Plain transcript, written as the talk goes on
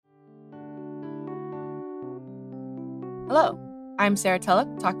Hello, I'm Sarah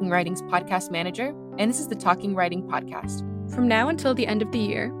Tulloch, Talking Writing's podcast manager, and this is the Talking Writing Podcast. From now until the end of the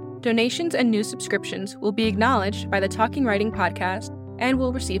year, donations and new subscriptions will be acknowledged by the Talking Writing Podcast and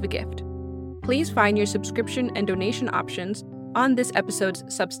will receive a gift. Please find your subscription and donation options on this episode's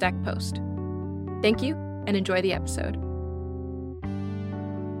Substack post. Thank you, and enjoy the episode.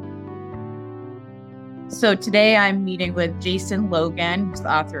 So today I'm meeting with Jason Logan, who's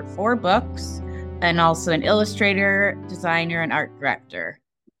the author of 4 books, and also an illustrator, designer, and art director.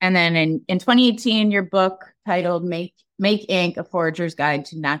 And then in 2018, your book titled Make Ink, A Forager's Guide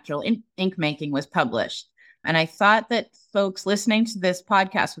to Natural Ink Making was published. And I thought that folks listening to this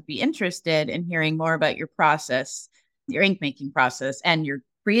podcast would be interested in hearing more about your process, your ink making process, and your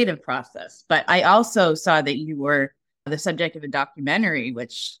creative process. But I also saw that you were the subject of a documentary,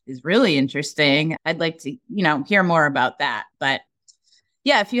 which is really interesting. I'd like to, hear more about that. But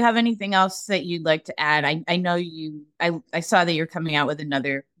yeah, if you have anything else that you'd like to add, I know I saw that you're coming out with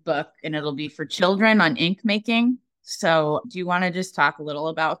another book and it'll be for children on ink making. So do you want to just talk a little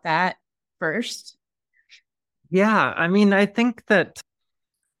about that first? Yeah, I think that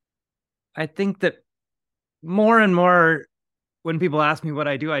more and more when people ask me what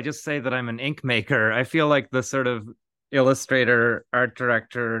I do, I just say that I'm an ink maker. I feel like the sort of illustrator, art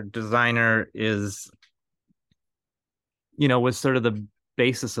director, designer was sort of the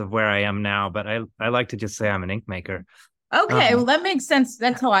basis of where I am now, but I like to just say I'm an ink maker. Okay, well that makes sense.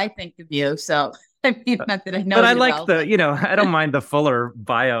 That's how I think of you. So not that I know, but I like I don't mind the fuller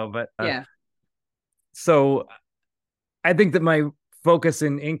bio, but yeah. So I think that my focus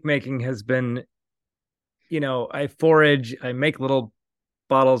in ink making has been, I forage, I make little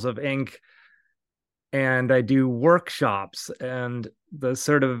bottles of ink, and I do workshops, and the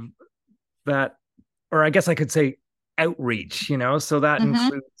sort of that, or I guess I could say outreach, so that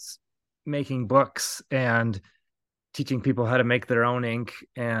includes making books and teaching people how to make their own ink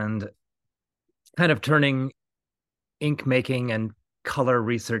and kind of turning ink making and color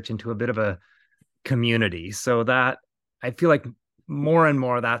research into a bit of a community. So that I feel like more and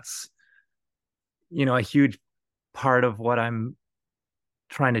more that's, a huge part of what I'm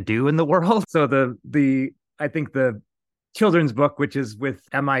trying to do in the world. So I think the children's book, which is with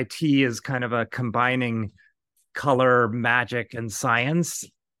MIT, is kind of a combining color, magic, and science.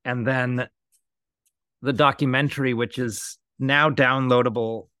 And then the documentary, which is now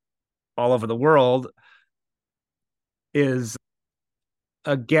downloadable all over the world, is,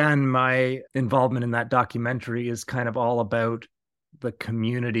 again, my involvement in that documentary is kind of all about the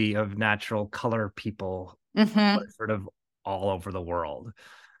community of natural color people sort of all over the world.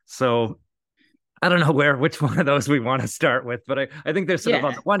 So I don't know which one of those we want to start with, but I think there's sort of,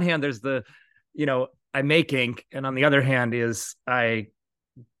 on the one hand, there's the, I make ink, and on the other hand is I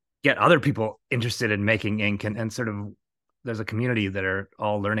get other people interested in making ink, and sort of there's a community that are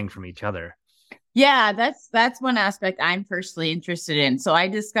all learning from each other. Yeah, that's one aspect I'm personally interested in. So I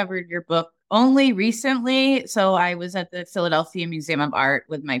discovered your book only recently. So I was at the Philadelphia Museum of Art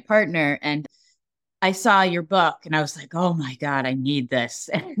with my partner, and I saw your book and I was like, oh my God, I need this.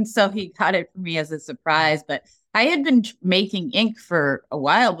 And so he got it for me as a surprise. But I had been making ink for a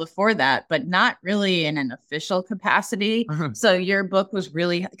while before that, but not really in an official capacity. So your book was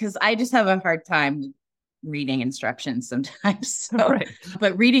really, because I just have a hard time reading instructions sometimes. So, right.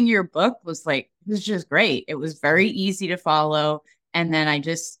 But reading your book was just great. It was very easy to follow. And then I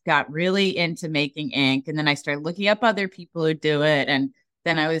just got really into making ink. And then I started looking up other people who do it. And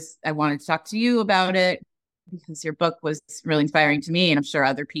then I wanted to talk to you about it because your book was really inspiring to me, and I'm sure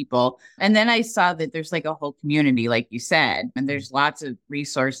other people. And then I saw that there's a whole community, like you said, and there's lots of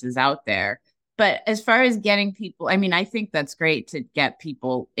resources out there. But as far as getting people, I think that's great to get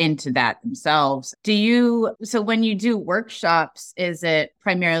people into that themselves. So when you do workshops, is it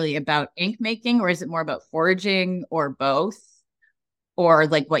primarily about ink making, or is it more about foraging, or both? Or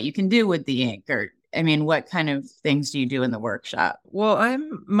what you can do with the ink, or what kind of things do you do in the workshop? Well,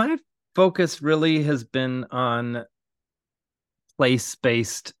 my focus really has been on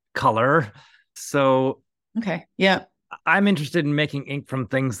place-based color. So okay, yeah. I'm interested in making ink from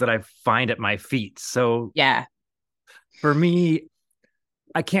things that I find at my feet. So yeah, for me,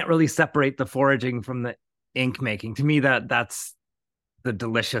 I can't really separate the foraging from the ink making. To me, that's the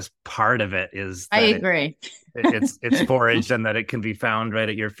delicious part of it. Is I agree. It's foraged and that it can be found right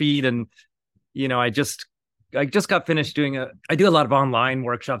at your feet. And I just got finished I do a lot of online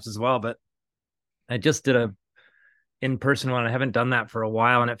workshops as well, but I just did a in-person one. I haven't done that for a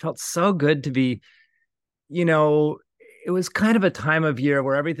while, and it felt so good to be, it was kind of a time of year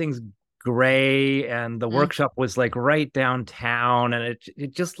where everything's gray, and the workshop was right downtown, and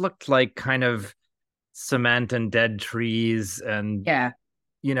it just looked like kind of cement and dead trees. And, Yeah.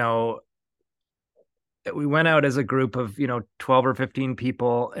 you know, we went out as a group of, 12 or 15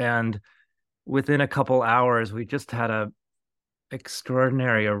 people. And within a couple hours, we just had a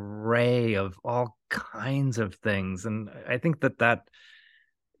extraordinary array of all kinds of things. And I think that,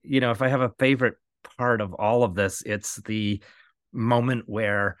 if I have a favorite part of all of this, it's the moment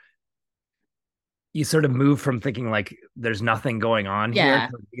where you sort of move from thinking like there's nothing going on here Yeah.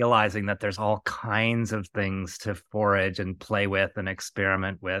 to realizing that there's all kinds of things to forage and play with and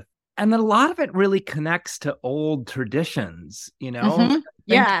experiment with. And then a lot of it really connects to old traditions, Mhm. I think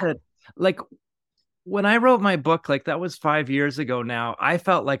Yeah. that, like, when I wrote my book, like that was 5 years ago now, I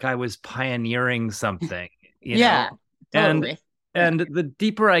felt like I was pioneering something, Yeah. and Totally. and the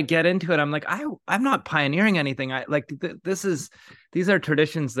deeper I get into it, I'm like, I'm not pioneering anything. I like these are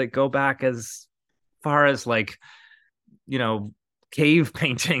traditions that go back as far as, like, you know, cave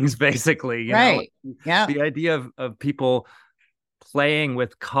paintings, basically, Right. Yeah. the idea of people playing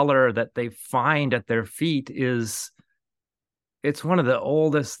with color that they find at their feet it's one of the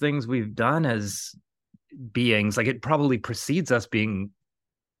oldest things we've done as beings. Like, it probably precedes us being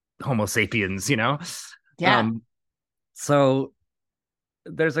Homo sapiens, Yeah. um so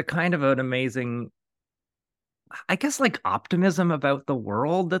there's a kind of an amazing, I guess, like, optimism about the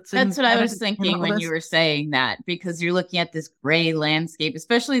world that's That's what I was embedded in thinking all when you this. were saying that, because you're looking at this gray landscape,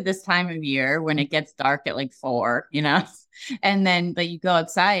 especially this time of year when it gets dark at like 4. And then, but you go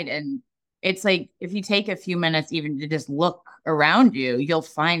outside and it's like, if you take a few minutes even to just look around you, you'll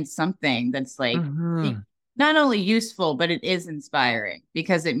find something that's like Mhm. not only useful, but it is inspiring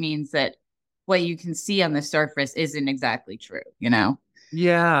because it means that what you can see on the surface isn't exactly true.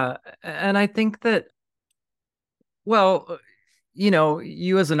 Yeah, and I think that, well,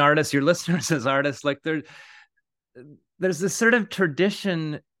 you as an artist, your listeners as artists, like, there's this sort of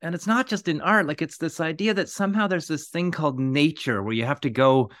tradition, and it's not just in art. Like, it's this idea that somehow there's this thing called nature where you have to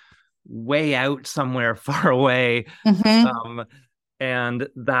go way out somewhere far away, Hmm. um, and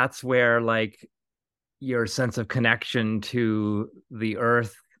that's where, like, your sense of connection to the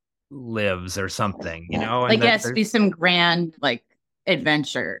earth lives or something, and Like it that has to be some grand like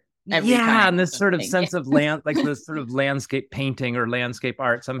adventure every yeah, time and or this sort of something. sense of land, like this sort of landscape painting or landscape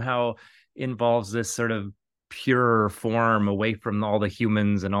art somehow involves this sort of pure form away from all the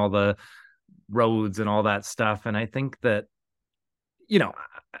humans and all the roads and all that stuff. And I think that, you know,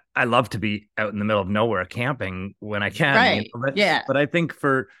 I love to be out in the middle of nowhere camping when I can, Right. but Yeah. I think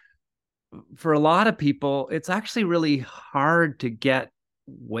for a lot of people, it's actually really hard to get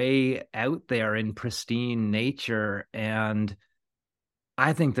way out there in pristine nature. And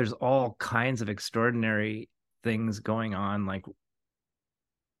I think there's all kinds of extraordinary things going on, like,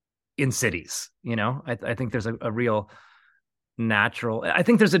 in cities. I think there's a real natural. I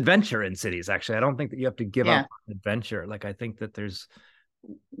think there's adventure in cities. Actually, I don't think that you have to give up Yeah. on adventure. Like, I think that there's,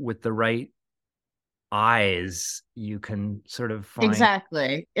 with the right eyes, you can sort of find.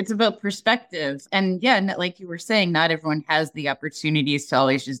 Exactly. It's about perspective. And yeah, like you were saying, not everyone has the opportunities to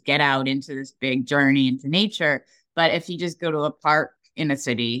always just get out into this big journey into nature. But if you just go to a park in a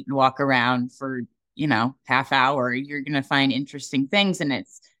city and walk around for, half hour, you're going to find interesting things. And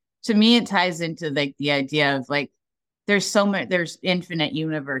to me, it ties into like the idea of like, there's infinite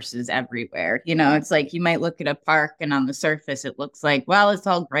universes everywhere. It's like you might look at a park and on the surface it looks like, well, it's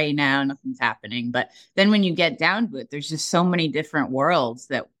all gray now, nothing's happening. But then when you get down to it, there's just so many different worlds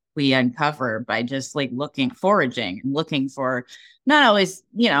that we uncover by just like foraging and looking for, not always,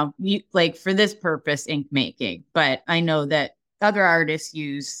 like for this purpose, ink making. But I know that other artists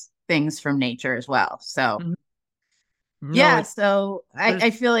use things from nature as well. So No, yeah, so there's. I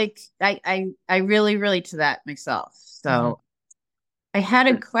feel like I really relate to that myself. Mhm. So I had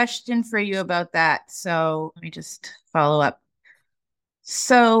a question for you about that. So let me just follow up.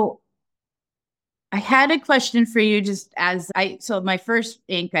 So I had a question for you so my first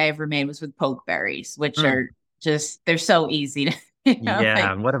ink I ever made was with pokeberries, which Mm. are just, they're so easy to,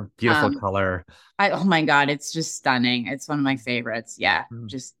 Yeah, like, what a beautiful um, color. oh my God, it's just stunning. It's one of my favorites. Yeah. Mm.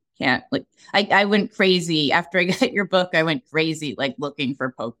 Just can't like I went crazy after I got your book. I went crazy like looking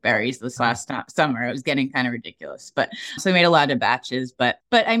for pokeberries this last summer. It was getting kind of ridiculous. But so I made a lot of batches. But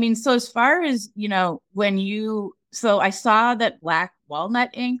I mean, so as far as so I saw that black walnut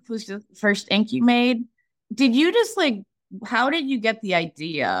ink was the first ink you made. Did you just like how did you get the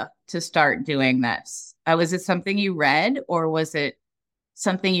idea to start doing this? Was it something you read or was it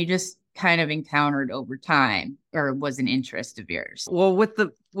something you just kind of encountered over time or was an interest of yours? Well, with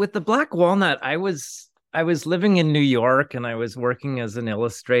the black walnut, I was living in New York and I was working as an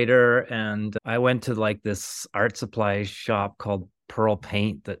illustrator, and I went to, like, this art supply shop called Pearl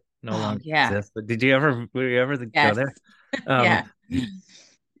Paint that no Oh, longer yeah. exists. But were you ever go Yes. there?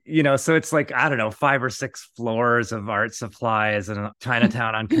 Yeah. So it's like, I don't know, 5 or 6 floors of art supplies in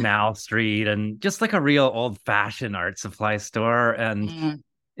Chinatown on Canal Street, and just like a real old fashioned art supply store. And Mm.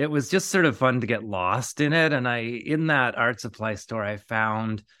 it was just sort of fun to get lost in it. And in that art supply store, I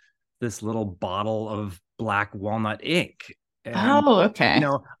found this little bottle of black walnut ink. And, Oh, okay.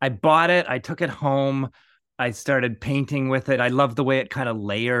 I bought it, I took it home, I started painting with it. I loved the way it kind of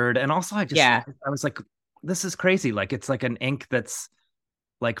layered. And also, Yeah. I was like, this is crazy. Like, it's like an ink that's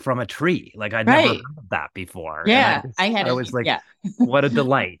like from a tree. Like, I'd never Right. heard of that before. And Yeah. I was like, Yeah. what a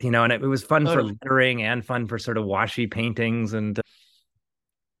delight, and it was fun for Totally. lettering and fun for sort of washy paintings. And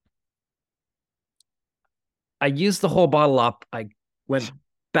I used the whole bottle up. I went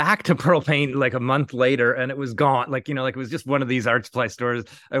back to Pearl Paint like a month later, and it was gone. Like, like it was just one of these art supply stores,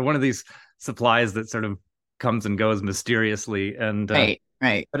 one of these supplies that sort of comes and goes mysteriously. And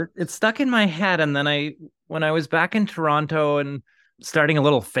Right. but it stuck in my head. And then when I was back in Toronto and starting a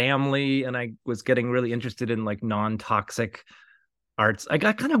little family, and I was getting really interested in like non-toxic arts, I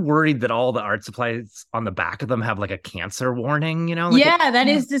got kind of worried that all the art supplies on the back of them have like a cancer warning, like Yeah, that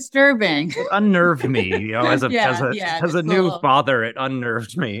is disturbing. it unnerved me, as a as a new father, it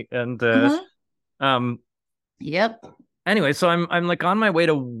unnerved me. And Yep. anyway, so I'm like on my way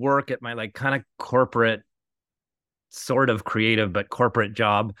to work at my like kind of corporate, sort of creative but corporate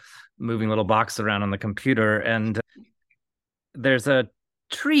job, moving little boxes around on the computer, and there's a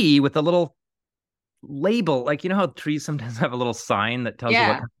tree with a little label, like how trees sometimes have a little sign that tells you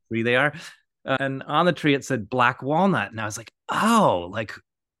what kind of tree they are. And on the tree it said black walnut, and I was like, oh, like,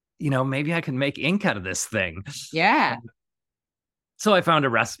 maybe I can make ink out of this thing. Yeah. So I found a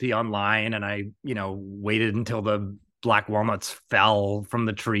recipe online, and I waited until the black walnuts fell from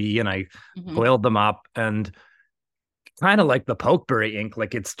the tree, and I boiled them up. And kind of like the pokeberry ink,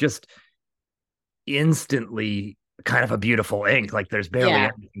 like it's just instantly kind of a beautiful ink. Like there's barely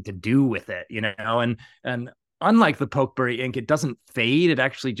anything to do with it, and unlike the pokeberry ink, it doesn't fade. It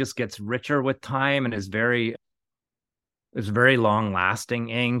actually just gets richer with time, and it's very long lasting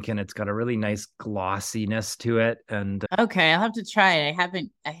ink, and it's got a really nice glossiness to it. And okay, I'll have to try it. I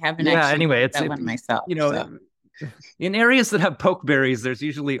haven't actually anyway, that one myself. In areas that have pokeberries, there's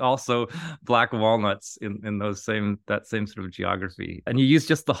usually also black walnuts in that same sort of geography. And you use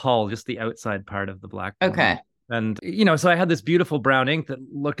just the hull, just the outside part of the black walnut. Okay. And, so I had this beautiful brown ink that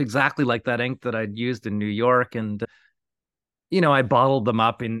looked exactly like that ink that I'd used in New York. And, I bottled them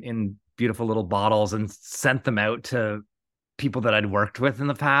up in beautiful little bottles and sent them out to people that I'd worked with in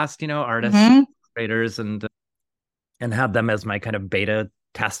the past, artists, creators, and had them as my kind of beta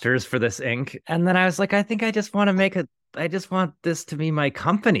testers for this ink. And then I was like, I think I just want this to be my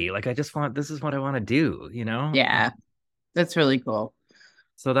company. Like, this is what I want to do, Yeah. That's really cool.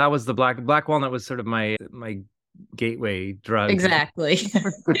 So that was the black walnut was sort of my gateway drug. Exactly.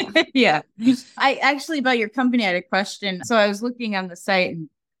 Yeah. I actually, about your company, I had a question. So I was looking on the site, and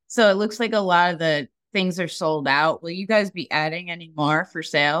so it looks like a lot of the things are sold out. Will you guys be adding any more for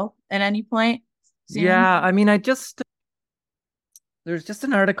sale at any point soon? Yeah. I mean, there's just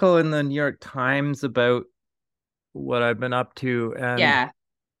an article in the New York Times about what I've been up to. And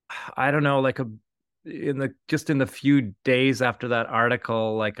I don't know, like in the few days after that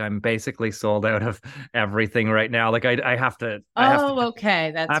article, like I'm basically sold out of everything right now. Like I have to.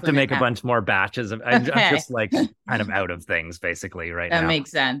 Okay. I have to make a bunch more batches of. I'm just like kind of out of things basically right now. That makes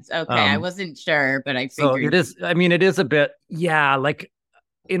sense. Okay, I wasn't sure, but I figured. So it is. I mean, it is a bit. Yeah, like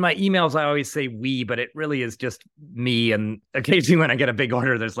in my emails, I always say we, but it really is just me. And occasionally, when I get a big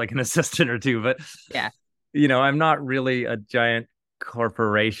order, there's like an assistant or two. But yeah, I'm not really a giant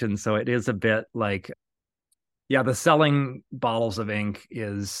corporation, so it is a bit like, yeah, the selling bottles of ink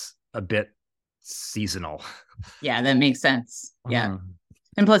is a bit seasonal. Yeah, that makes sense. Yeah.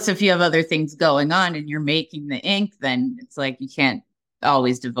 And plus, if you have other things going on and you're making the ink, then it's like you can't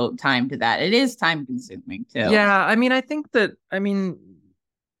always devote time to that. It is time consuming too. Yeah, I mean, I think that,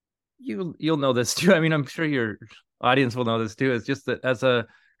 you'll know this too. I mean, I'm sure your audience will know this too. It's just that as an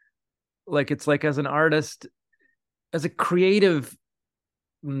artist, as a creative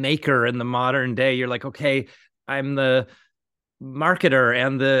maker in the modern day, you're like, okay, I'm the marketer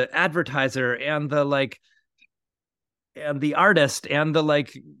and the advertiser and the artist and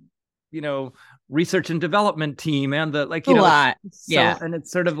the research and development team and the a lot. Yeah. And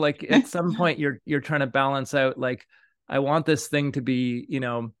it's sort of like at some point you're trying to balance out, like, I want this thing to be,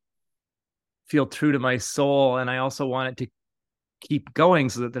 feel true to my soul, and I also want it to keep going,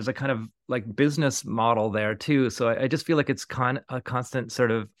 so that there's a kind of like business model there too. So I just feel like it's a constant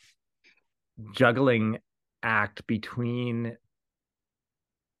sort of juggling act between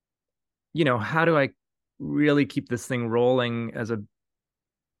how do I really keep this thing rolling as a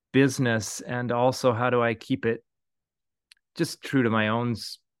business, and also how do I keep it just true to my own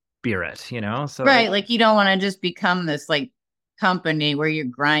spirit, so Right. Like you don't want to just become this like company where you're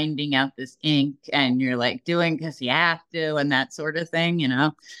grinding out this ink and you're like doing because you have to and that sort of thing.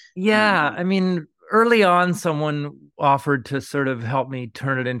 yeah, I mean, early on someone offered to sort of help me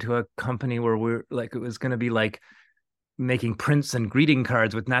turn it into a company where we're like, it was going to be like making prints and greeting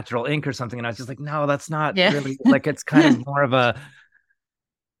cards with natural ink or something, and I was just like, no, that's not Yeah. really, like, it's kind of more of a,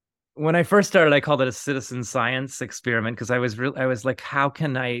 when I first started, I called it a citizen science experiment, because I was like, how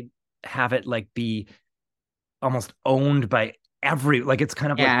can I have it like be almost owned by like, it's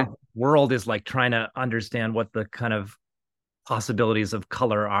kind of like Yeah. the world is like trying to understand what the kind of possibilities of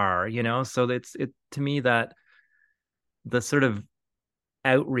color are, so it to me, that the sort of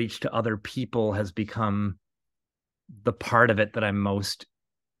outreach to other people has become the part of it that I'm most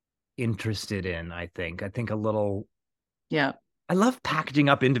interested in. I think a little, Yeah. I love packaging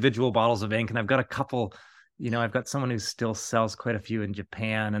up individual bottles of ink, and I've got a couple, I've got someone who still sells quite a few in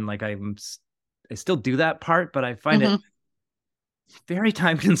Japan, and like I still do that part, but I find it Mhm. very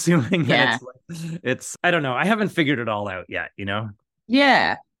time consuming, and Yeah. it's I don't know, I haven't figured it all out yet.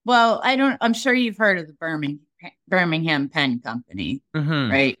 Yeah. Well, I'm sure you've heard of the Birmingham Pen Company,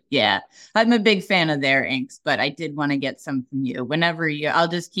 Mm-hmm. right? Yeah. I'm a big fan of their inks, but I did want to get some from you. I'll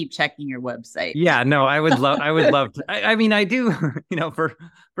just keep checking your website. Yeah, no, I would love to. I mean, I do, for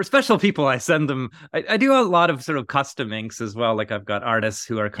special people, I send them. I do a lot of sort of custom inks as well. Like, I've got artists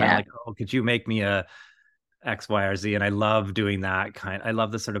who are kind of Yeah. like, oh, could you make me a X, Y, or Z? And I love doing that kind. I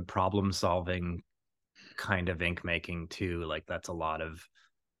love the sort of problem solving kind of ink making too. Like, that's a lot of,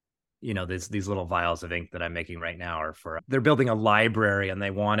 these little vials of ink that I'm making right now are for, they're building a library, and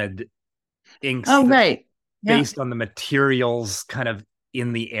they wanted inks Oh, that right. Yeah. based on the materials kind of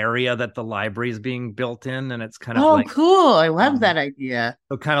in the area that the library is being built in. And it's kind of Oh, like, cool. I love um, that idea.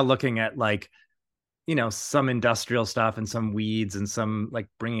 so kind of looking at like, some industrial stuff and some weeds and some, like,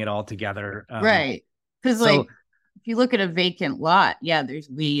 bringing it all together. Right. Because, So like, if you look at a vacant lot, yeah, there's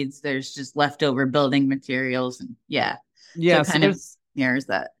weeds, there's just leftover building materials. And yeah. So yeah, it so kind of mirrors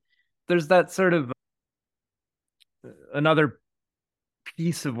that. there's that sort of another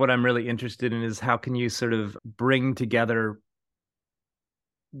piece of what I'm really interested in, is how can you sort of bring together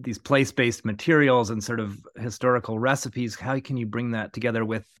these place-based materials and sort of historical recipes. How can you bring that together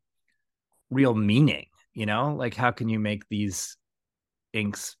with real meaning? Like, how can you make these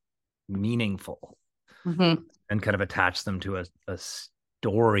inks meaningful Mhm. and kind of attach them to a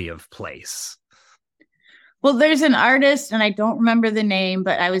story of place? Well, there's an artist, and I don't remember the name,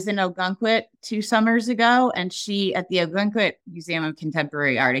 but I was in Ogunquit 2 summers ago, and she at the Ogunquit Museum of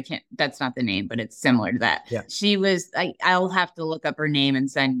Contemporary Art. I can't. That's not the name, but it's similar to that. Yeah. She was. I'll have to look up her name and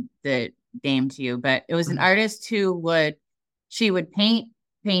send the name to you. But it was an artist who would. She would paint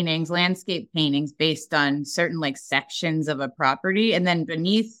paintings, landscape paintings, based on certain like sections of a property, and then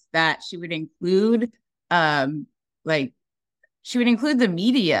beneath that, she would include like she would include the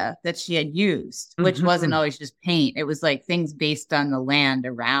media that she had used, which wasn't always just paint. It was like things based on the land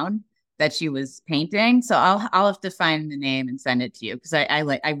around that she was painting. So I'll have to find the name and send it to you because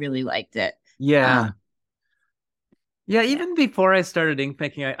I really liked it. Yeah. Um, Yeah, yeah. even before I started ink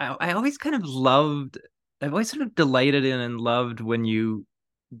making, I always kind of loved, I've always sort of delighted in and loved when you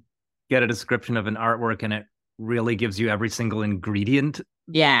get a description of an artwork and it really gives you every single ingredient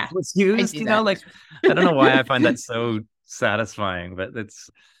Yeah. was I used, do that. like, I don't know why I find that so satisfying, but it's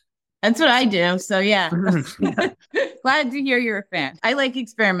That's what I do. So yeah. yeah. Glad to hear you're a fan. I like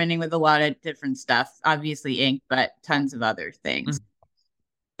experimenting with a lot of different stuff, obviously ink, but tons of other things.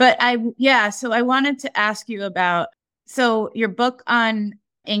 But so I wanted to ask you about so your book on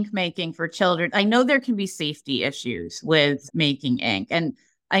ink making for children. I know there can be safety issues with making ink, and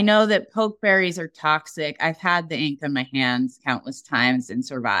I know that pokeberries are toxic. I've had the ink on my hands countless times and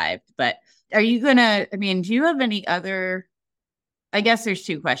survived. But are you gonna, I mean, do you have any other? I guess there's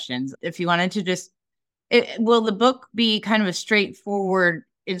two questions. If you wanted to just, will the book be kind of a straightforward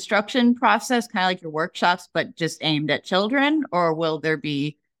instruction process, kind of like your workshops, but just aimed at children, or will there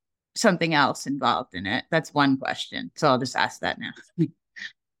be something else involved in it? That's one question. So I'll just ask that now.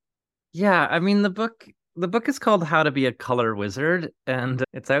 Yeah, I mean, the book is called How to Be a Color Wizard, and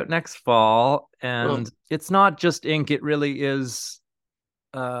it's out next fall, Cool. and it's not just ink, it really is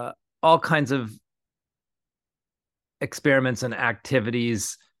uh all kinds of experiments and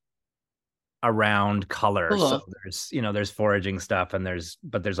activities around color. So Cool. there's foraging stuff, and there's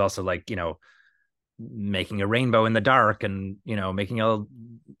also, like, making a rainbow in the dark, and making a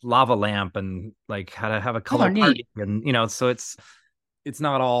lava lamp, and like how to have a Oh, color neat. party, and so it's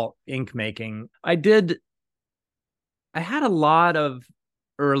not all ink making. I had a lot of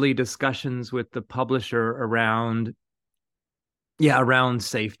early discussions with the publisher around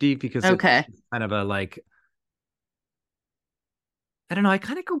safety, because it's kind of a like, I don't know, I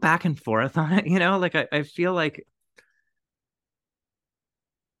kind of go back and forth on it, like I feel like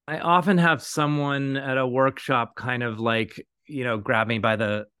I often have someone at a workshop kind of like, grab me by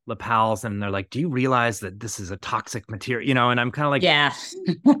the lapels and they're like, do you realize that this is a toxic material? And I'm kind of like, yeah.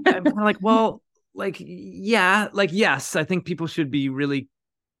 I'm kind of like, well, like, yeah, like, yes, I think people should be really,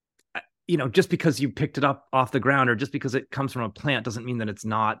 just because you picked it up off the ground or just because it comes from a plant doesn't mean that it's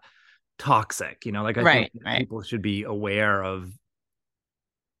not toxic. Like I think people should be aware of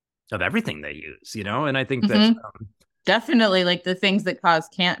everything they use, and I think that definitely like the things that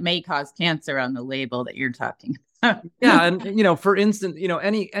may cause cancer on the label that you're talking about. Yeah. And, for instance,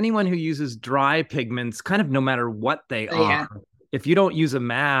 anyone who uses dry pigments, kind of no matter what they are, if you don't use a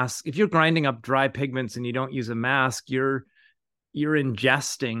mask, if you're grinding up dry pigments and you don't use a mask, you're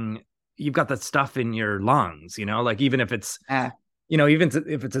ingesting, you've got that stuff in your lungs, like even if it's, even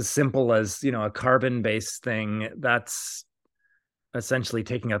if it's as simple as, a carbon-based thing, that's essentially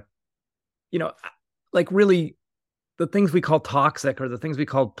taking a, like really the things we call toxic or the things we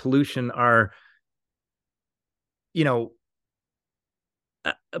call pollution are,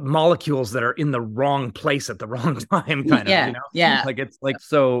 molecules that are in the wrong place at the wrong time, kind of, like it's like,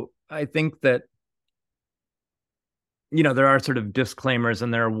 so I think that, there are sort of disclaimers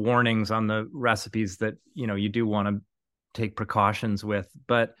and there are warnings on the recipes that, you do want to take precautions with.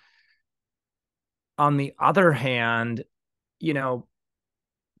 But on the other hand,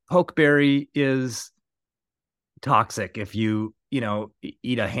 pokeberry is toxic if you,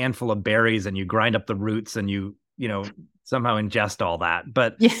 eat a handful of berries and you grind up the roots and you somehow ingest all that.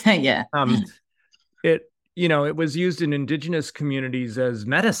 But it was used in indigenous communities as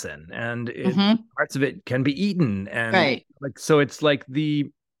medicine, and parts of it can be eaten. And like, so it's like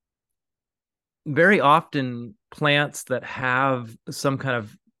very often plants that have some kind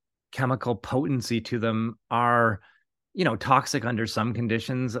of chemical potency to them are, toxic under some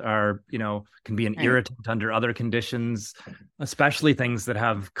conditions, are, can be an irritant under other conditions, especially things that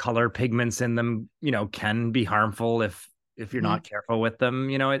have color pigments in them, can be harmful if you're not careful with them.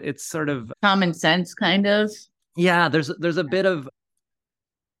 It's sort of common sense, kind of. Yeah, there's a bit of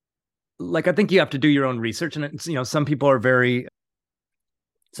like, I think you have to do your own research, and it's, some people are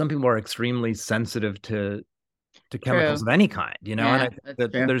extremely sensitive to chemicals of any kind, and I think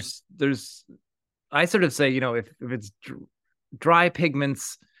that there's I sort of say, if it's dry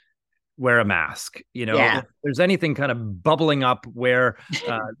pigments, wear a mask. If there's anything kind of bubbling up, wear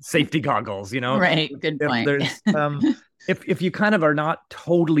safety goggles. Right. Good point. There's if you kind of are not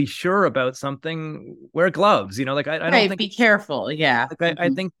totally sure about something, wear gloves. Like I don't think, be careful. Yeah. Like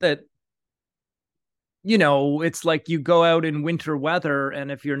I think that, it's like you go out in winter weather,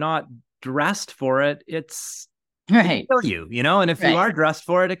 and if you're not dressed for it, it's kill you, and if you are dressed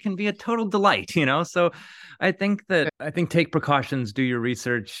for it, it can be a total delight, so I think take precautions, do your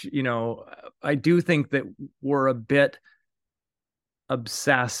research. I do think that we're a bit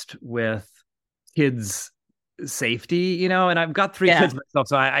obsessed with kids' safety, and I've got 3 kids myself,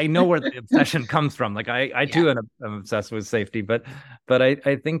 so I know where the obsession comes from. Like I too am obsessed with safety, but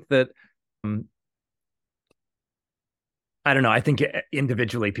I think that I don't know. I think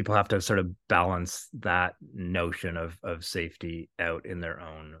individually people have to sort of balance that notion of safety out in their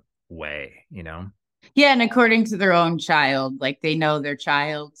own way, Yeah, and according to their own child, like they know their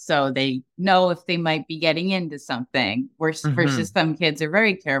child, so they know if they might be getting into something. Versus some kids are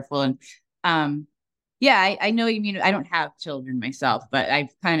very careful. And I know you mean. I don't have children myself, but I've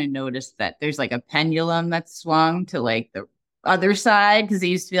kind of noticed that there's like a pendulum that's swung to like the other side, because it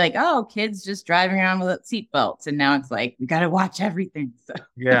used to be like, oh, kids just driving around without seatbelts, and now it's like we got to watch everything. So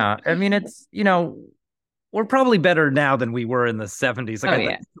yeah, I mean, it's we're probably better now than we were in the 70s. Like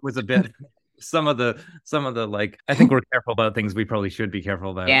it was a bit some of the like, I think we're careful about things we probably should be careful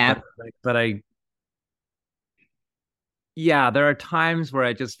about. But there are times where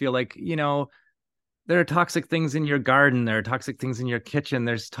I just feel like, there are toxic things in your garden, there are toxic things in your kitchen,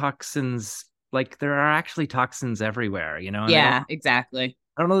 there's toxins. Like there are actually toxins everywhere, exactly.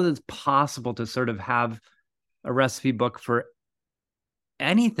 I don't know that it's possible to sort of have a recipe book for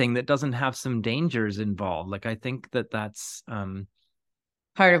anything that doesn't have some dangers involved. Like I think that that's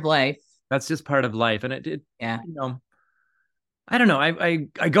part of life. That's just part of life. And it I don't know. I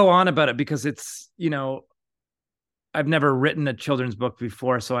go on about it because it's, I've never written a children's book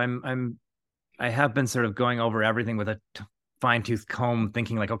before. So I have been sort of going over everything with a fine-tooth comb,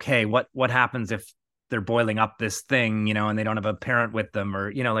 thinking like, okay, what happens if they're boiling up this thing, and they don't have a parent with them,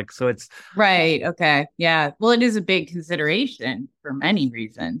 or, like, so it's right. Okay. Yeah. Well, it is a big consideration for many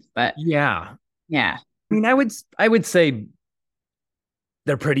reasons, but yeah. yeah. I mean, I would say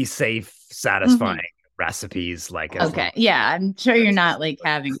they're pretty safe, satisfying recipes. Like, okay. Yeah. I'm sure you're not like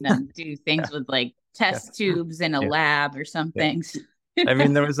having them do things with like test Yeah. tubes in a lab or something. I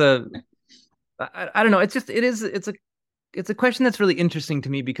mean, there was I don't know. It's a question that's really interesting to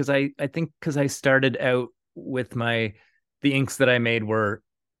me because I think because I started out with the inks that I made were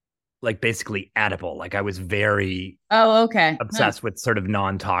like basically edible. Like I was very okay. obsessed with sort of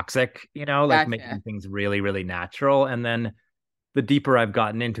non-toxic, like making things really, really natural. And then the deeper I've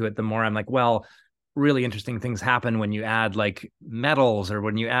gotten into it, the more I'm like, well, really interesting things happen when you add like metals, or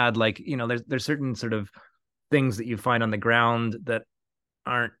when you add like, there's certain sort of things that you find on the ground that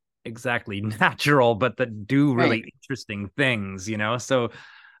aren't exactly natural, but that do really interesting things, So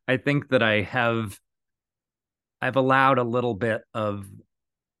I think that I've allowed a little bit of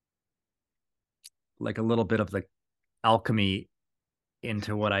the alchemy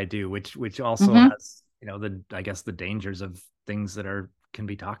into what I do, which also has, I guess the dangers of things that can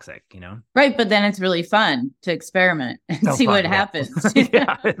be toxic, Right. But then it's really fun to experiment and see what happens.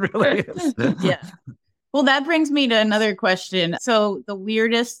 Yeah, it really is. Yeah. Well, that brings me to another question. So the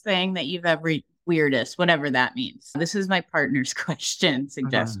weirdest thing that you've ever, whatever that means. This is my partner's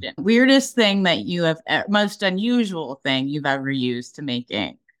suggestion. Weirdest thing that you have, most unusual thing you've ever used to make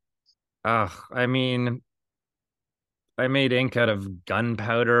ink. I mean, I made ink out of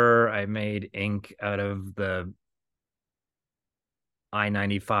gunpowder. I made ink out of the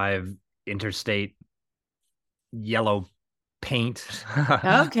I-95 interstate yellow paint.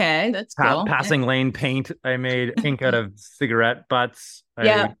 Okay, that's cool. Passing lane paint. I made ink out of cigarette butts.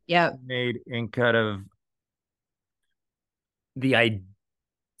 I made ink out of the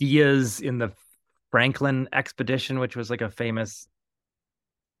ideas in the Franklin expedition, which was like a famous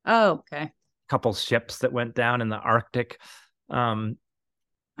couple ships that went down in the Arctic.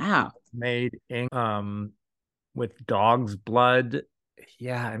 Wow. Made ink with dog's blood.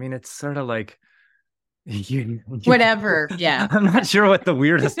 Yeah, I mean, it's sort of like whatever. Yeah. I'm not sure what the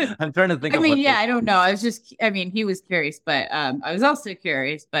weirdest. I'm trying to think. I don't know. He was curious, but I was also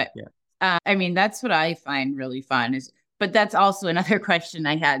curious. But that's what I find really fun but that's also another question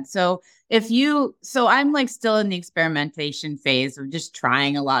I had. So I'm like still in the experimentation phase of just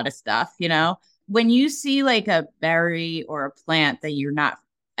trying a lot of stuff, when you see like a berry or a plant that you're not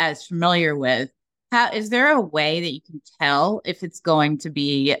as familiar with, is there a way that you can tell if it's going to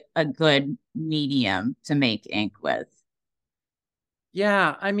be a good medium to make ink with?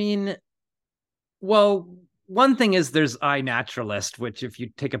 Yeah, I mean, well, one thing is there's iNaturalist, which if you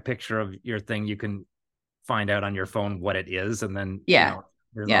take a picture of your thing, you can find out on your phone what it is, and then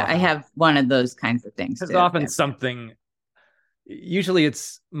I have one of those kinds of things. There's often something. Usually,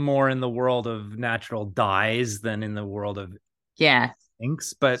 it's more in the world of natural dyes than in the world of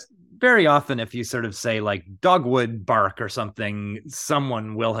inks, but very often if you sort of say like dogwood bark or something,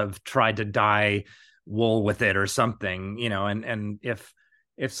 someone will have tried to dye wool with it or something, and if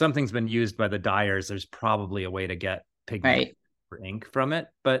something's been used by the dyers, there's probably a way to get pigment for ink from it.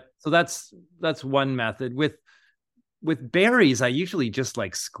 But so that's one method. With berries, I usually just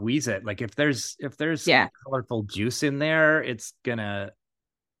like squeeze it. Like if there's colorful juice in there, it's gonna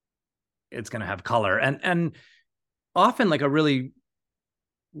have color, and often like a really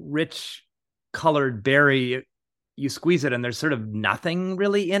rich colored berry, you squeeze it and there's sort of nothing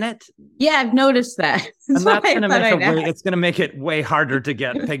really in it. Yeah, I've noticed that. And that's going to make it way harder to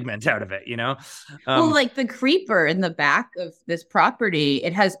get pigment out of it, well, like the creeper in the back of this property,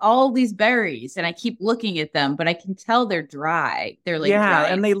 it has all these berries and I keep looking at them, but I can tell they're dry. They're like dry,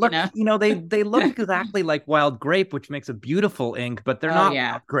 and they look, they look exactly like wild grape, which makes a beautiful ink, but they're not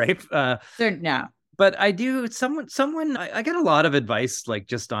wild grape. They're no. But I do I get a lot of advice, like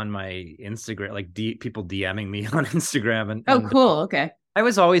just on my Instagram, like people DMing me on Instagram. And cool. Okay. I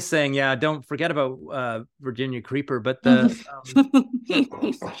was always saying, don't forget about Virginia creeper. But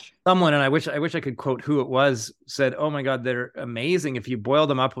someone, and I wish I could quote who it was, said, "Oh my God, they're amazing. If you boil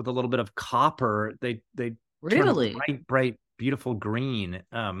them up with a little bit of copper, they really turn bright, beautiful green."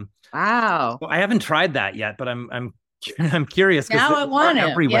 Wow. Well, I haven't tried that yet, but I'm curious because now I want it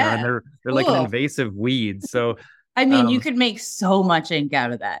everywhere, and they're like an invasive weed. So I mean, you could make so much ink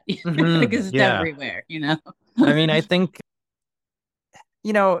out of that because it's everywhere. I mean, I think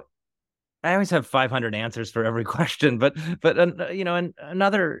I always have 500 answers for every question, but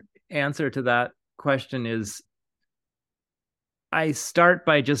another answer to that question is I start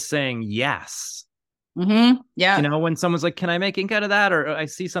by just saying yes. Yeah. You know, when someone's like, can I make ink out of that? Or I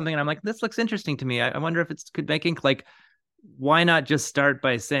see something and I'm like, this looks interesting to me. I wonder if it could make ink. Like, why not just start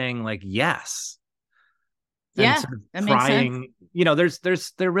by saying like, yes, and Yeah, sort of that makes sense. trying, you know,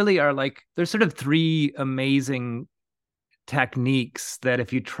 there really are like, there's sort of three amazing techniques that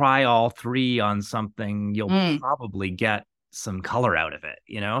if you try all three on something, you'll probably get some color out of it,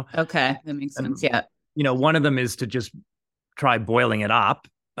 you know? Okay, that makes sense. Yeah. You know, one of them is to just try boiling it up.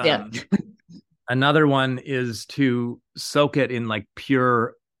 Yeah. Another one is to soak it in like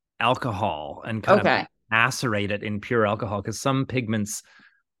pure alcohol and kind of macerate it in pure alcohol, because some pigments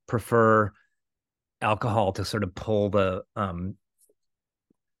prefer alcohol to sort of pull the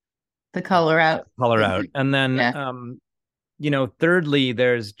color out. And then you know, thirdly,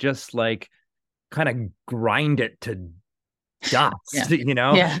 there's just like kind of grind it to dust, you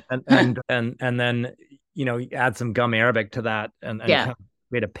know, and then, you know, add some gum arabic to that and kind of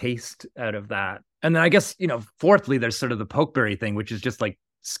made a paste out of that. And then I guess, you know, fourthly, there's sort of the pokeberry thing, which is just like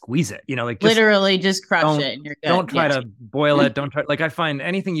squeeze it, you know, like just literally just crush it and you're good. Don't try to boil it. Don't try. Like, I find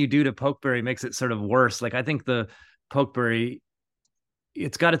anything you do to pokeberry makes it sort of worse. Like, I think the pokeberry,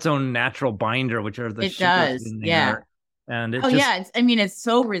 it's got its own natural binder, which are the sugars in there. And it it's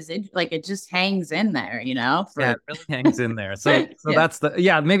so residual, like it just hangs in there, you know. It really hangs in there. So that's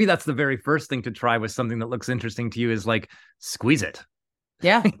maybe that's the very first thing to try with something that looks interesting to you, is like squeeze it.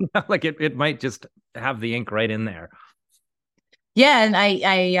 Yeah. Like it might just have the ink right in there. Yeah, and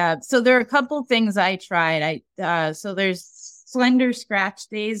I so there are a couple things I tried. So there's Slender Scratch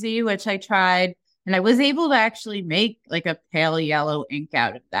Daisy, which I tried, and I was able to actually make like a pale yellow ink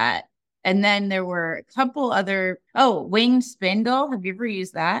out of that. And then there were a couple other, Winged Spindle. Have you ever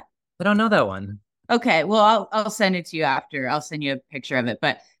used that? I don't know that one. Okay, well, I'll send it to you after. I'll send you a picture of it.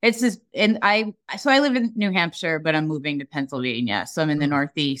 But it's this, and I live in New Hampshire, but I'm moving to Pennsylvania, so I'm in the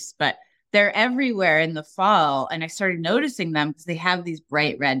Northeast. But they're everywhere in the fall, and I started noticing them because they have these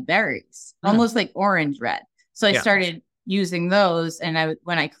bright red berries, almost like orange red. So I started using those, and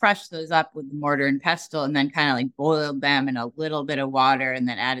when I crushed those up with the mortar and pestle, and then kind of like boiled them in a little bit of water, and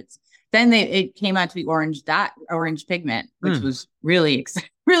then added. Then it came out to be orange pigment, which was really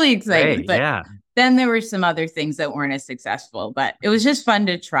exciting. But then there were some other things that weren't as successful, but it was just fun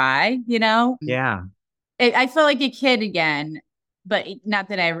to try, you know? Yeah. I felt like a kid again, but not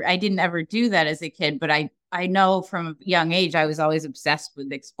that I didn't ever do that as a kid, but I know from a young age, I was always obsessed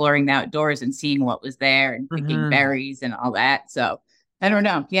with exploring the outdoors and seeing what was there and picking berries and all that. So I don't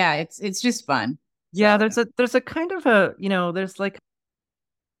know. Yeah, it's just fun. Yeah, there's a kind of a, you know,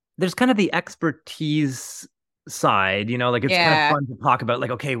 there's kind of the expertise side, you know, like it's kind of fun to talk about, like,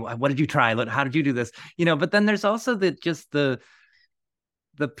 okay, what did you try? How did you do this? You know, but then there's also the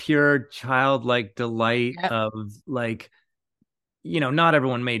pure childlike delight of like, you know, not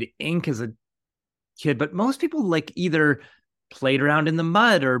everyone made ink as a kid, but most people like either played around in the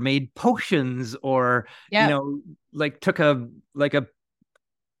mud or made potions or, you know, like took a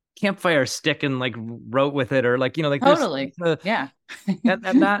campfire stick and like wrote with it, or like, you know, like totally.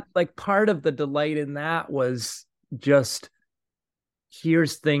 And that, like, part of the delight in that was just,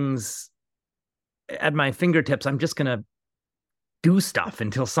 here's things at my fingertips, I'm just gonna do stuff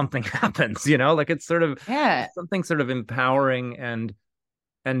until something happens, you know, like it's sort of something sort of empowering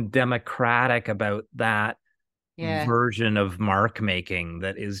and democratic about that version of mark making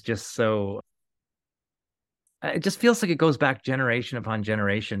that is just so, it just feels like it goes back generation upon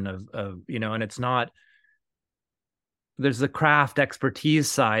generation of, you know, and it's not, there's the craft expertise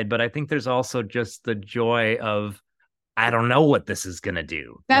side, but I think there's also just the joy of, I don't know what this is going to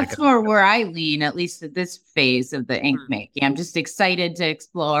do. That's more where I lean, at least at this phase of the ink making. I'm just excited to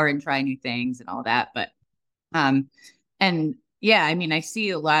explore and try new things and all that. But, and yeah, I mean, I see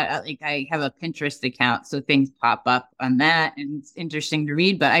a lot, like I have a Pinterest account, so things pop up on that and it's interesting to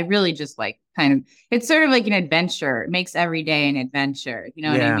read, but I really just like it's sort of like an adventure. It makes every day an adventure. You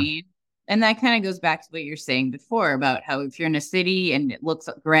know what I mean? And that kind of goes back to what you're saying before about how if you're in a city and it looks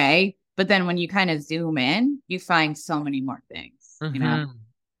gray, but then when you kind of zoom in, you find so many more things, you know?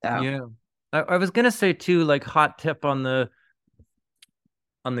 So. Yeah. I was going to say too, like hot tip on the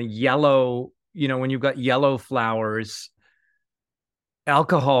yellow, you know, when you've got yellow flowers,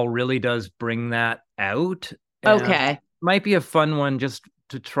 alcohol really does bring that out. Okay. Might be a fun one just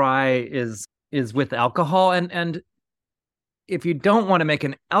to try is with alcohol. And if you don't want to make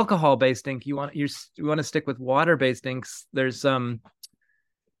an alcohol-based ink, you want to stick with water-based inks. There's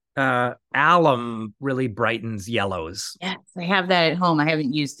alum really brightens yellows. Yes, I have that at home. I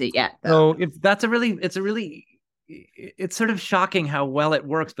haven't used it yet, though. So it's sort of shocking how well it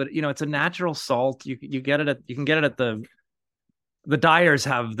works, but you know, it's a natural salt. You can get it at the the dyers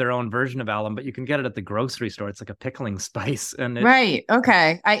have their own version of alum, but you can get it at the grocery store. It's like a pickling spice. And right.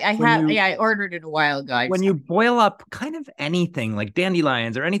 Okay. you, I ordered it a while ago. when you boil up kind of anything like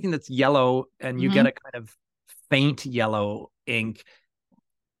dandelions or anything that's yellow and you get a kind of faint yellow ink,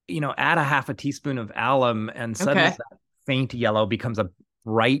 add a half a teaspoon of alum and suddenly that faint yellow becomes a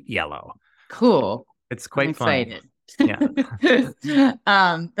bright yellow. Cool. It's quite fun. Yeah.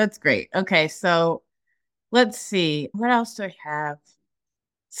 That's great. Okay. So let's see. What else do I have?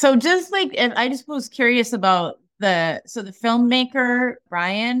 So just like, and I just was curious about the filmmaker,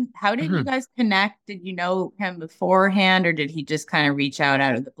 Brian, how did you guys connect? Did you know him beforehand, or did he just kind of reach out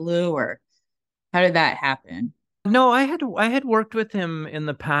of the blue, or how did that happen? No, I had worked with him in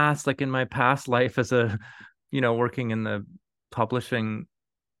the past, like in my past life as a, working in the publishing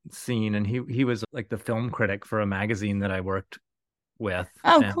scene. And he was like the film critic for a magazine that I worked with.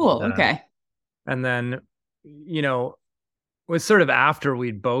 Oh, cool. Okay. And then, it was sort of after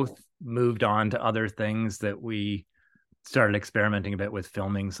we'd both moved on to other things that we started experimenting a bit with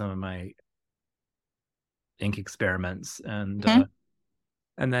filming some of my ink experiments. And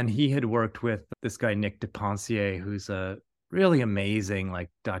then he had worked with this guy, Nick DePonsier, who's a really amazing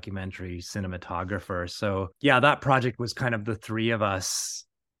like documentary cinematographer. So yeah, that project was kind of the three of us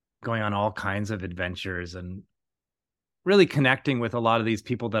going on all kinds of adventures and really connecting with a lot of these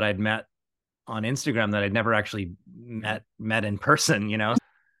people that I'd met on Instagram that I'd never actually met in person,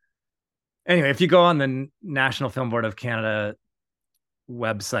 Anyway, if you go on the National Film Board of Canada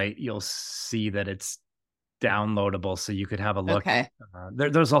website, you'll see that it's downloadable, so you could have a look. Okay.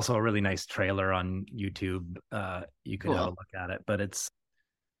 There's also a really nice trailer on YouTube. You could have a look at it, but it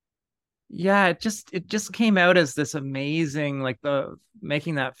just came out as this amazing, like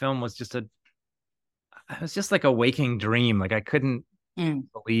making that film was it was just like a waking dream. Like I couldn't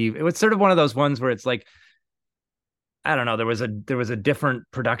believe it was sort of one of those ones where it's like, I don't know, there was a different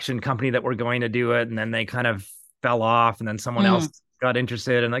production company that were going to do it, and then they kind of fell off, and then someone else got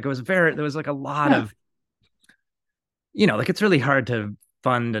interested, and like there was like a lot of, like it's really hard to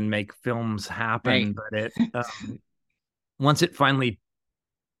fund and make films happen, but it once it finally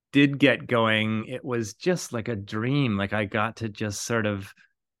did get going, it was just like a dream. Like I got to just sort of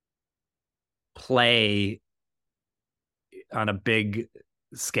play on a big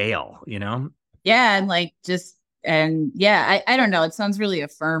scale, Yeah, and I don't know. It sounds really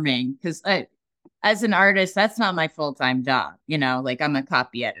affirming because as an artist, that's not my full-time job. Like I'm a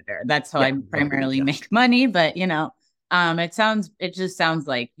copy editor. That's how I primarily make money. But it just sounds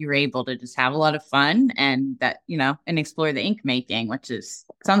like you're able to just have a lot of fun and that, and explore the ink making, which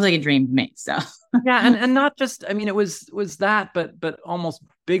sounds like a dream to me. So yeah, and not just, I mean, it was that, but almost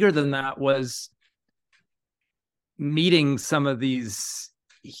bigger than that was meeting some of these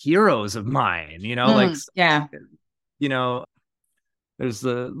heroes of mine, like there's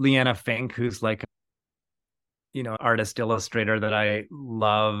the Leanna Fink, who's like artist illustrator that I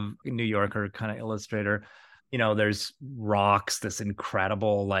love, New Yorker kind of illustrator. There's Rocks, this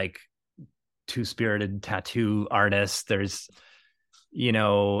incredible like two-spirited tattoo artist. There's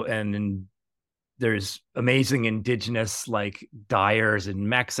and there's amazing indigenous like dyers in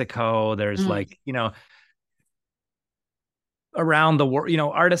Mexico. There's like around the world,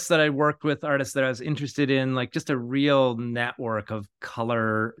 artists that I worked with, artists that I was interested in, like just a real network of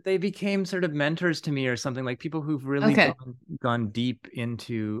color. They became sort of mentors to me or something, like people who've really gone deep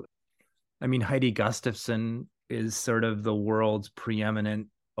into, I mean, Heidi Gustafson is sort of the world's preeminent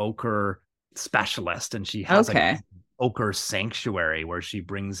ochre specialist, and she has an ochre sanctuary where she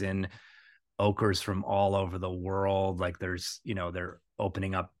brings in ochres from all over the world. Like there's, they're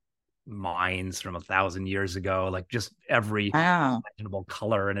opening up mines from 1,000 years ago, like just every imaginable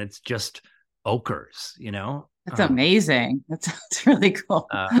color, and it's just ochres. That's amazing. That sounds really cool.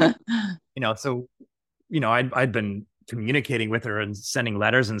 So I'd been communicating with her and sending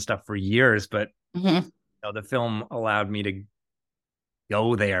letters and stuff for years, but the film allowed me to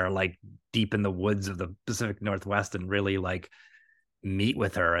go there, like deep in the woods of the Pacific Northwest, and really like meet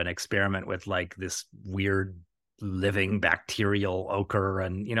with her and experiment with like this weird living bacterial ochre.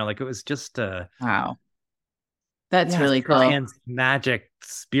 And like it was just wow, that's really cool. Science, magic,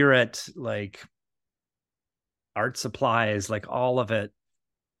 spirit, like art supplies, like all of it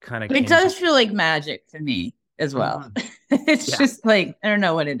kind of it does feel like magic to me as well. It's just like, I don't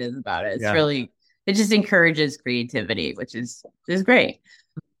know what it is about it. It's really, it just encourages creativity, which is great.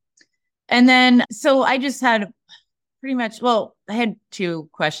 And then so I just had pretty much, well, I had two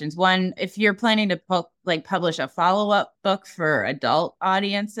questions. One, if you're planning to publish a follow-up book for adult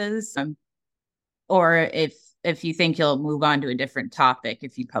audiences, or if you think you'll move on to a different topic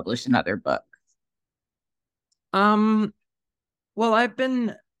if you publish another book. Well, I've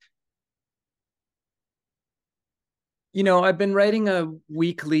been writing a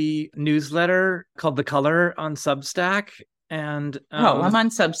weekly newsletter called The Color on Substack. And I'm on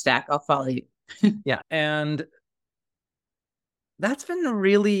Substack. I'll follow you. yeah. And that's been a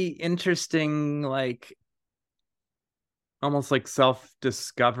really interesting, like almost like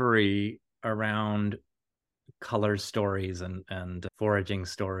self-discovery around color stories and foraging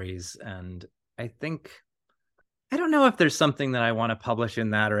stories. And I don't know if there's something that I want to publish in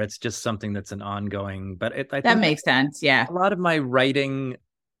that, or it's just something that's an ongoing, but I That think makes sense. Yeah. a lot of my writing,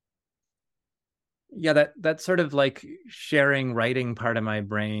 that sort of like sharing writing part of my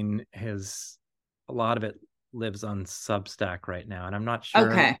brain a lot of it lives on Substack right now. And I'm not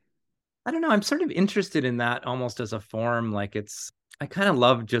sure. Okay. I don't know. I'm sort of interested in that almost as a form. Like I kind of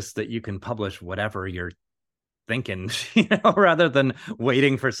love just that you can publish whatever you're thinking, rather than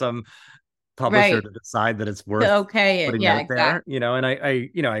waiting for some publisher Right. to decide that it's worth Okay. putting Yeah, out there, exactly.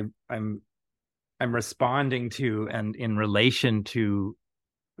 and I'm responding to and in relation to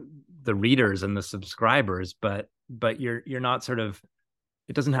the readers and the subscribers, but you're not sort of,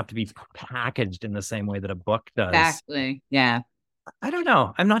 it doesn't have to be packaged in the same way that a book does. Exactly. Yeah. I don't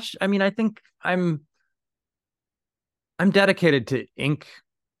know. I'm not. I mean, I think I'm dedicated to ink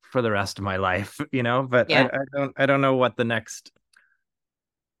for the rest of my life, but Yeah. I don't know what the next.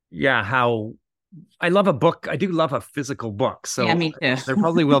 Yeah, how I love a book. I do love a physical book. Yeah, So me too. there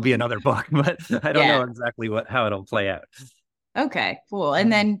probably will be another book, but I don't know Yeah. exactly how it'll play out. Okay, cool.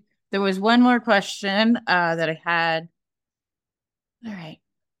 And then there was one more question that I had. All right.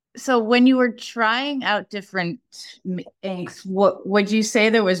 So when you were trying out different inks, what would you say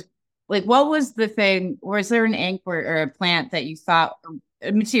there was like what was the thing? Was there an ink or a plant that you thought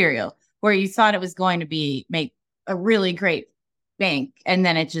a material where you thought it was going to make a really great ink and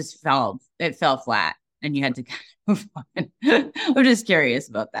then it fell flat and you had to kind of move on. I'm just curious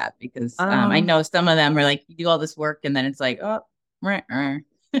about that because I Um, know some of them are like you do all this work and then it's like, oh,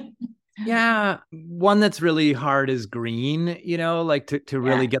 yeah, one that's really hard is green, like to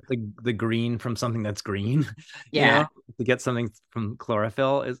really yeah, get the green from something that's green, yeah. to get something from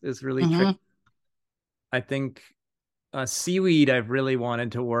chlorophyll is really Hmm. tricky. I think seaweed I've really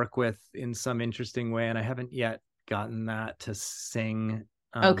wanted to work with in some interesting way, and I haven't yet gotten that to sing.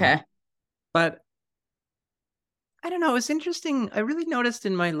 Okay. But I don't know. It's interesting. I really noticed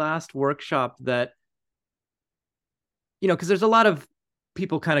in my last workshop that, because there's a lot of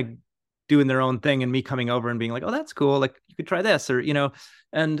people kind of doing their own thing and me coming over and being like, oh, that's cool. Like you could try this or,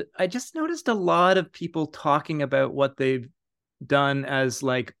 and I just noticed a lot of people talking about what they've done as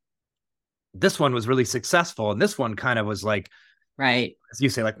like, this one was really successful. And this one kind of was like, Right. as you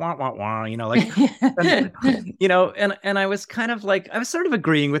say, like, wah, wah, wah, like, and, and I was kind of like, I was sort of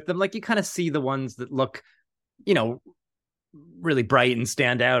agreeing with them. Like you kind of see the ones that look, you know, really bright and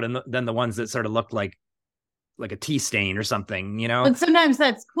stand out. And then the ones that sort of look like a tea stain or something. But sometimes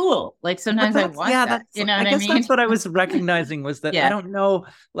that's cool. Like But sometimes I want that. You know I what I guess mean? that's what I was recognizing was that I Yeah. don't know,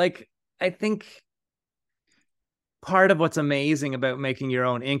 like, I think part of what's amazing about making your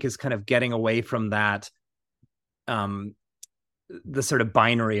own ink is kind of getting away from that, the sort of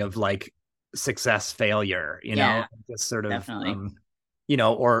binary of like success, failure, Yeah, just sort of, definitely.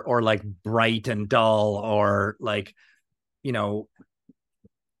 or like bright and dull, or like, you know,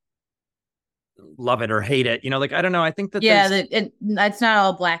 love it or hate it, like, I don't know. I think that Yeah, there's, that's not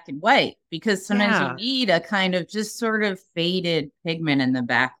all black and white because sometimes you yeah. need a kind of just sort of faded pigment in the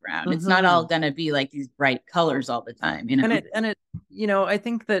background. It's not all Mhm. going to be like these bright colors all the time, you And know? it, I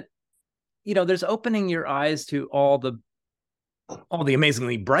think that, there's opening your eyes to all the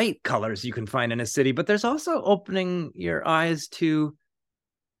amazingly bright colors you can find in a city, but there's also opening your eyes to,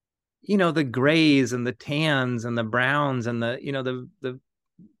 the grays and the tans and the browns and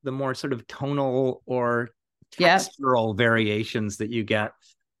the more sort of tonal or Yeah. textural variations that you get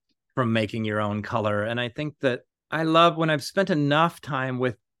from making your own color. And I think that I love when I've spent enough time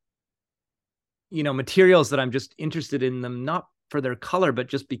with, materials that I'm just interested in them, not for their color, but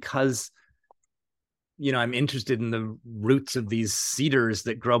just because, I'm interested in the roots of these cedars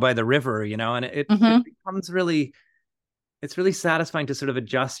that grow by the river, and it Hmm. becomes really, it's really satisfying to sort of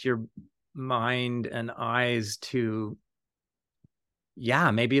adjust your mind and eyes to, yeah,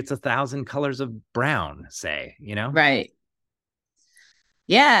 maybe it's 1,000 colors of brown, say. Right.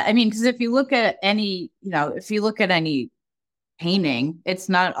 Yeah. I mean, because if you look at any painting, it's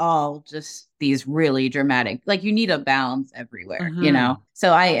not all just these really dramatic, like you need a balance everywhere, you know? Mm-hmm.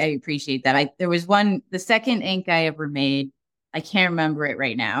 So I appreciate that. There was the second ink I ever made, I can't remember it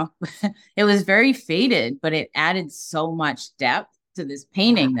right now. It was very faded, but it added so much depth to this Yeah.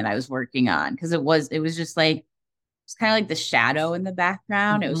 painting that I was working on because it was just like it's kind of like the shadow in the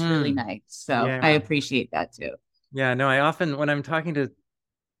background. It was really nice. So Yeah. I appreciate that too. Yeah, no, I often, when I'm talking to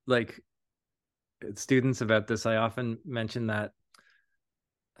like students about this, I often mention that,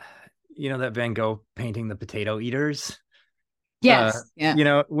 that Van Gogh painting the potato eaters. Yes.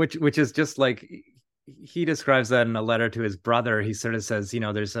 Yeah. Which is just like, he describes that in a letter to his brother. He sort of says,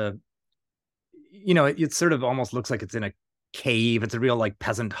 there's it sort of almost looks like it's in a cave. It's a real like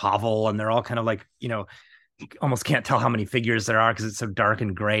peasant hovel, and they're all kind of like, you almost can't tell how many figures there are because it's so dark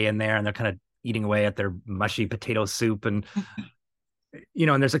and gray in there, and they're kind of eating away at their mushy potato soup, and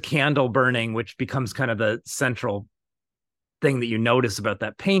and there's a candle burning, which becomes kind of the central thing that you notice about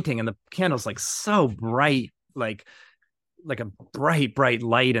that painting. And the candle's like so bright, like a bright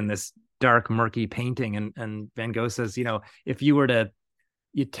light in this dark, murky painting. And Van Gogh says, if you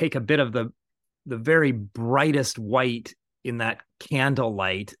take a bit of the very brightest white in that candle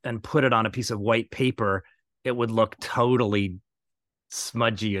light and put it on a piece of white paper, it would look totally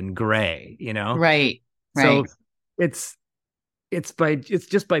smudgy and gray, Right. So it's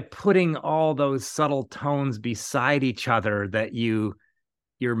just by putting all those subtle tones beside each other that your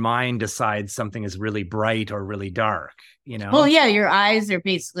mind decides something is really bright or really dark, Well, yeah, your eyes are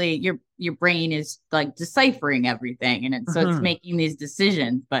basically your brain is like deciphering everything, and so it's making these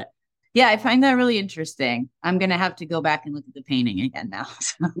decisions. But yeah, I find that really interesting. I'm gonna have to go back and look at the painting again now.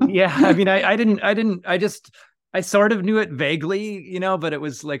 Yeah, I mean, I sort of knew it vaguely, but it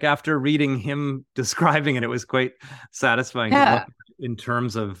was like after reading him describing it, it was quite satisfying to look in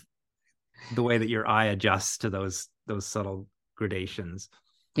terms of the way that your eye adjusts to those subtle gradations.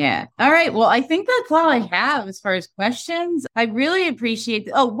 Yeah. All right. Well, I think that's all I have as far as questions. I really appreciate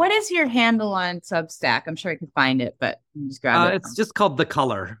what is your handle on Substack? I'm sure I could find it, but just grab it. It's just called The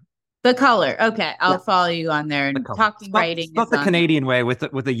Color. The Color. Okay. I'll follow you on there. And Talking Writing. It's not the Canadian way with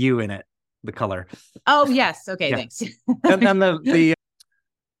a U in it. The Color. Oh, yes. Okay. Thanks. And then the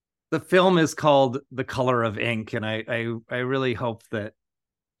film is called The Color of Ink. And I really hope that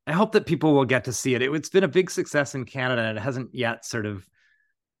people will get to see it. It's been a big success in Canada, and it hasn't yet sort of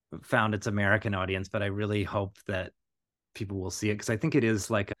found its American audience, but I really hope that people will see it, because I think it is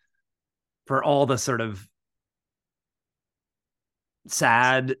like, for all the sort of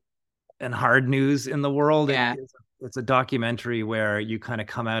sad and hard news in the world, it's a documentary where you kind of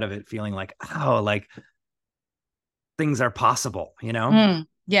come out of it feeling like, oh, like things are possible,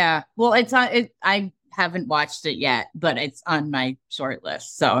 Yeah. Well, it's on it. I haven't watched it yet, but it's on my short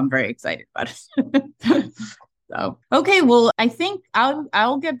list, so I'm very excited about it. So, okay, well, I think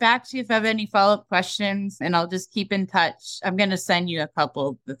I'll get back to you if I have any follow-up questions, and I'll just keep in touch. I'm going to send you a couple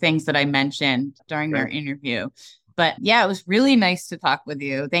of the things that I mentioned during our interview. But yeah, it was really nice to talk with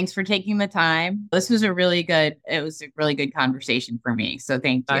you. Thanks for taking the time. This was a really good conversation for me. So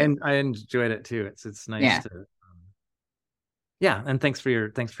thank you. I enjoyed it too. It's nice to and thanks for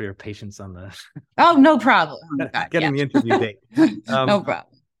your patience on the Oh, no problem. Oh, God, getting the interview date. No problem.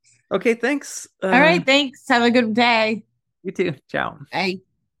 Okay, thanks. All right, thanks. Have a good day. You too. Ciao. Bye.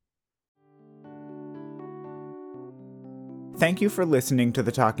 Thank you for listening to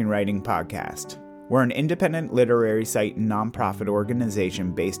the Talking Writing Podcast. We're an independent literary site and nonprofit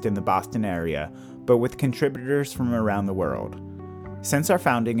organization based in the Boston area, but with contributors from around the world. Since our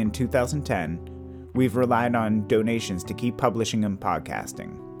founding in 2010, we've relied on donations to keep publishing and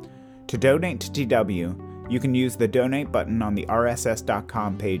podcasting. To donate to TW, you can use the donate button on the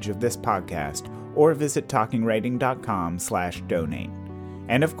rss.com page of this podcast, or visit talkingwriting.com/donate.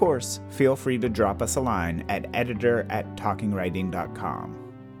 And of course, feel free to drop us a line at editor@talkingwriting.com.